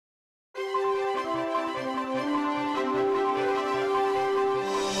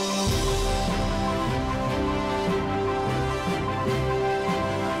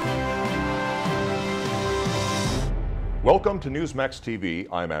Welcome to Newsmax TV.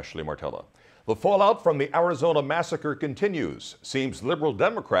 I'm Ashley Martella. The fallout from the Arizona massacre continues. Seems liberal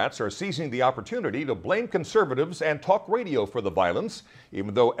Democrats are seizing the opportunity to blame conservatives and talk radio for the violence,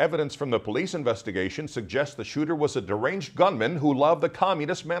 even though evidence from the police investigation suggests the shooter was a deranged gunman who loved the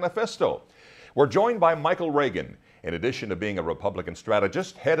Communist Manifesto. We're joined by Michael Reagan. In addition to being a Republican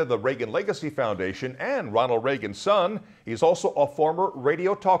strategist, head of the Reagan Legacy Foundation and Ronald Reagan's son, he's also a former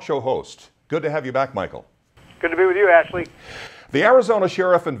radio talk show host. Good to have you back, Michael. Good to be with you, Ashley. The Arizona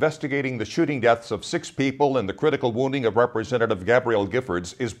sheriff investigating the shooting deaths of 6 people and the critical wounding of Representative Gabrielle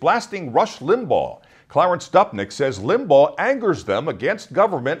Giffords is blasting Rush Limbaugh. Clarence Dupnik says Limbaugh angers them against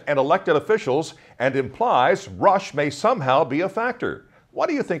government and elected officials and implies Rush may somehow be a factor. What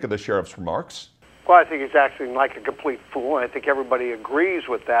do you think of the sheriff's remarks? Well, I think he's acting like a complete fool, and I think everybody agrees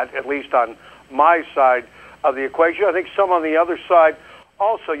with that, at least on my side of the equation. I think some on the other side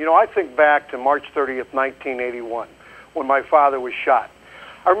also. You know, I think back to March 30th, 1981, when my father was shot.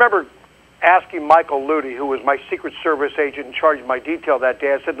 I remember asking Michael Ludi, who was my Secret Service agent in charge of my detail that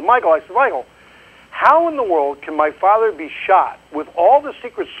day, I said to Michael, Michael, how in the world can my father be shot with all the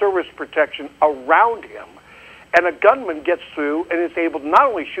Secret Service protection around him, and a gunman gets through and is able to not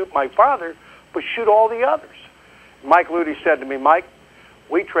only shoot my father, but shoot all the others? Mike Ludi said to me, Mike,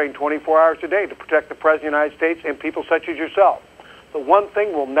 we train 24 hours a day to protect the President of the United States and people such as yourself. The one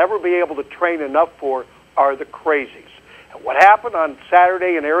thing we'll never be able to train enough for are the crazies. And what happened on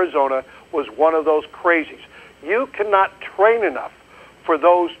Saturday in Arizona was one of those crazies. You cannot train enough for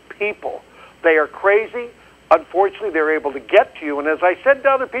those people. They are crazy. Unfortunately, they're able to get to you. And as I said to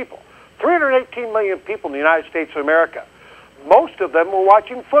other people, 318 million people in the United States of America, most of them were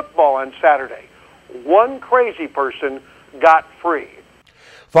watching football on Saturday. One crazy person got free.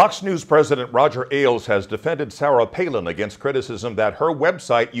 Fox News President Roger Ailes has defended Sarah Palin against criticism that her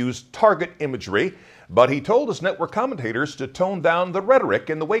website used target imagery, but he told his network commentators to tone down the rhetoric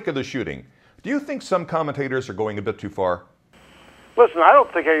in the wake of the shooting. Do you think some commentators are going a bit too far? Listen, I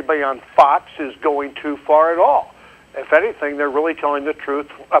don't think anybody on Fox is going too far at all. If anything, they're really telling the truth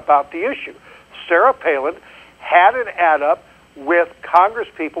about the issue. Sarah Palin had an ad up with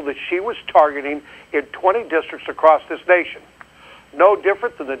congresspeople that she was targeting in 20 districts across this nation. No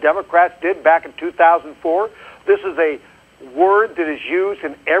different than the Democrats did back in 2004. This is a word that is used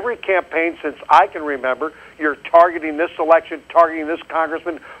in every campaign since I can remember. You're targeting this election, targeting this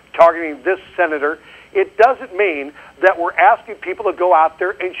congressman, targeting this senator. It doesn't mean that we're asking people to go out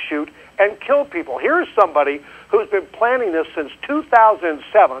there and shoot and kill people. Here's somebody who's been planning this since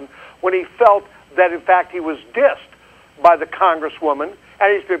 2007 when he felt that, in fact, he was dissed by the congresswoman,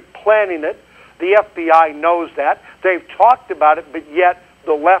 and he's been planning it. The FBI knows that. They've talked about it, but yet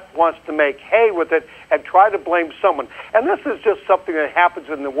the left wants to make hay with it and try to blame someone. And this is just something that happens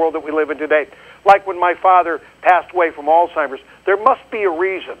in the world that we live in today. Like when my father passed away from Alzheimer's, there must be a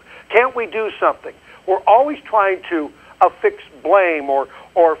reason. Can't we do something? We're always trying to affix blame or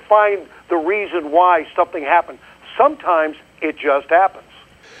find the reason why something happened. Sometimes it just happens.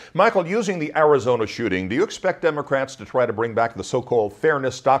 Michael, using the Arizona shooting, do you expect Democrats to try to bring back the so-called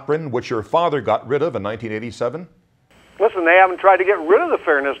fairness doctrine, which your father got rid of in 1987? Listen, they haven't tried to get rid of the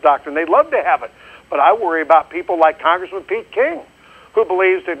fairness doctrine. They'd love to have it. But I worry about people like Congressman Pete King, who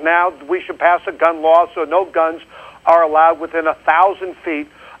believes that now we should pass a gun law so no guns are allowed within 1,000 feet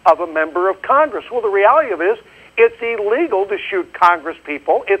of a member of Congress. Well, the reality of it is it's illegal to shoot Congress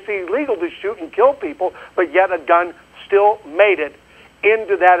people. It's illegal to shoot and kill people, but yet a gun still made it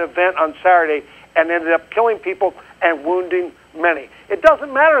into that event on Saturday and ended up killing people and wounding many. It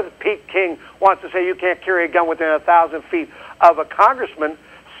doesn't matter that Pete King wants to say you can't carry a gun within 1,000 feet of a congressman.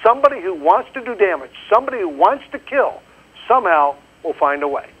 Somebody who wants to do damage, somebody who wants to kill, somehow will find a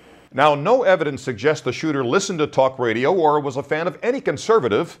way. Now, no evidence suggests the shooter listened to talk radio or was a fan of any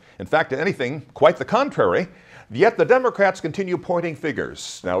conservative. In fact, anything quite the contrary. Yet the Democrats continue pointing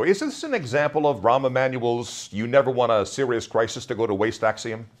fingers. Now, is this an example of Rahm Emanuel's "you never want a serious crisis to go to waste"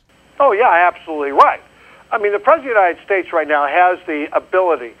 axiom? Oh, yeah, absolutely right. I mean, the President of the United States right now has the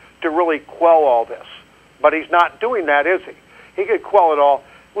ability to really quell all this. But he's not doing that, is he? He could quell it all.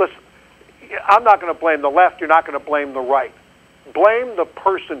 Listen, I'm not going to blame the left. You're not going to blame the right. Blame the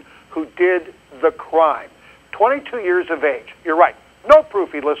person who did the crime. 22 years of age. You're right. No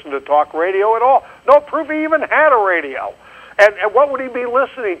proof he listened to talk radio at all. No proof he even had a radio. And what would he be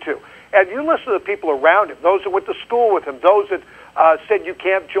listening to? And you listen to the people around him, those that went to school with him, those that said you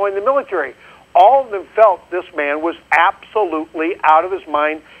can't join the military. All of them felt this man was absolutely out of his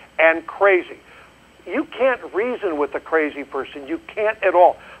mind and crazy. You can't reason with a crazy person. You can't at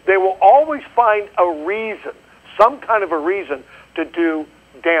all. They will always find a reason, some kind of a reason to do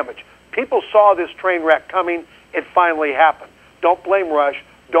damage. People saw this train wreck coming it finally happened. Don't blame Rush.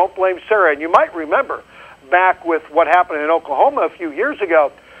 Don't blame Sarah. And you might remember back with what happened in Oklahoma a few years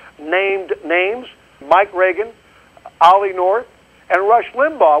ago, names Mike Reagan, Ollie North, and Rush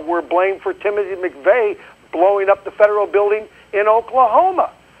Limbaugh were blamed for Timothy McVeigh blowing up the federal building in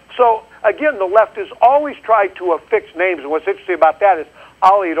Oklahoma. So, again, the left has always tried to affix names, and what's interesting about that is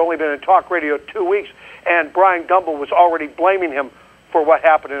Ollie had only been in talk radio 2 weeks, and Brian Gumbel was already blaming him for what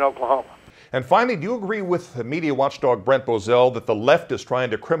happened in Oklahoma. And finally, do you agree with media watchdog Brent Bozell that the left is trying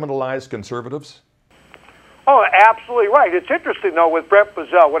to criminalize conservatives? Oh, absolutely right. It's interesting, though, with Brent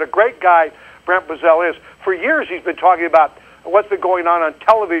Bozell. What a great guy Brent Bozell is. For years, he's been talking about what's been going on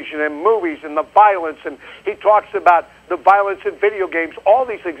television and movies and the violence, and he talks about the violence in video games, all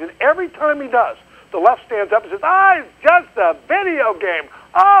these things. And every time he does, the left stands up and says, it's just a video game.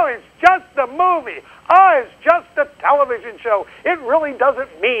 Oh, it's just a movie. Oh, it's just a television show. It really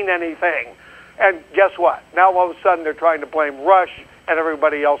doesn't mean anything. And guess what? Now all of a sudden they're trying to blame Rush and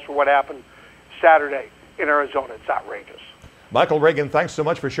everybody else for what happened Saturday in Arizona. It's outrageous. Michael Reagan, thanks so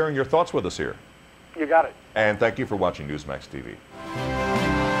much for sharing your thoughts with us here. You got it. And thank you for watching Newsmax TV.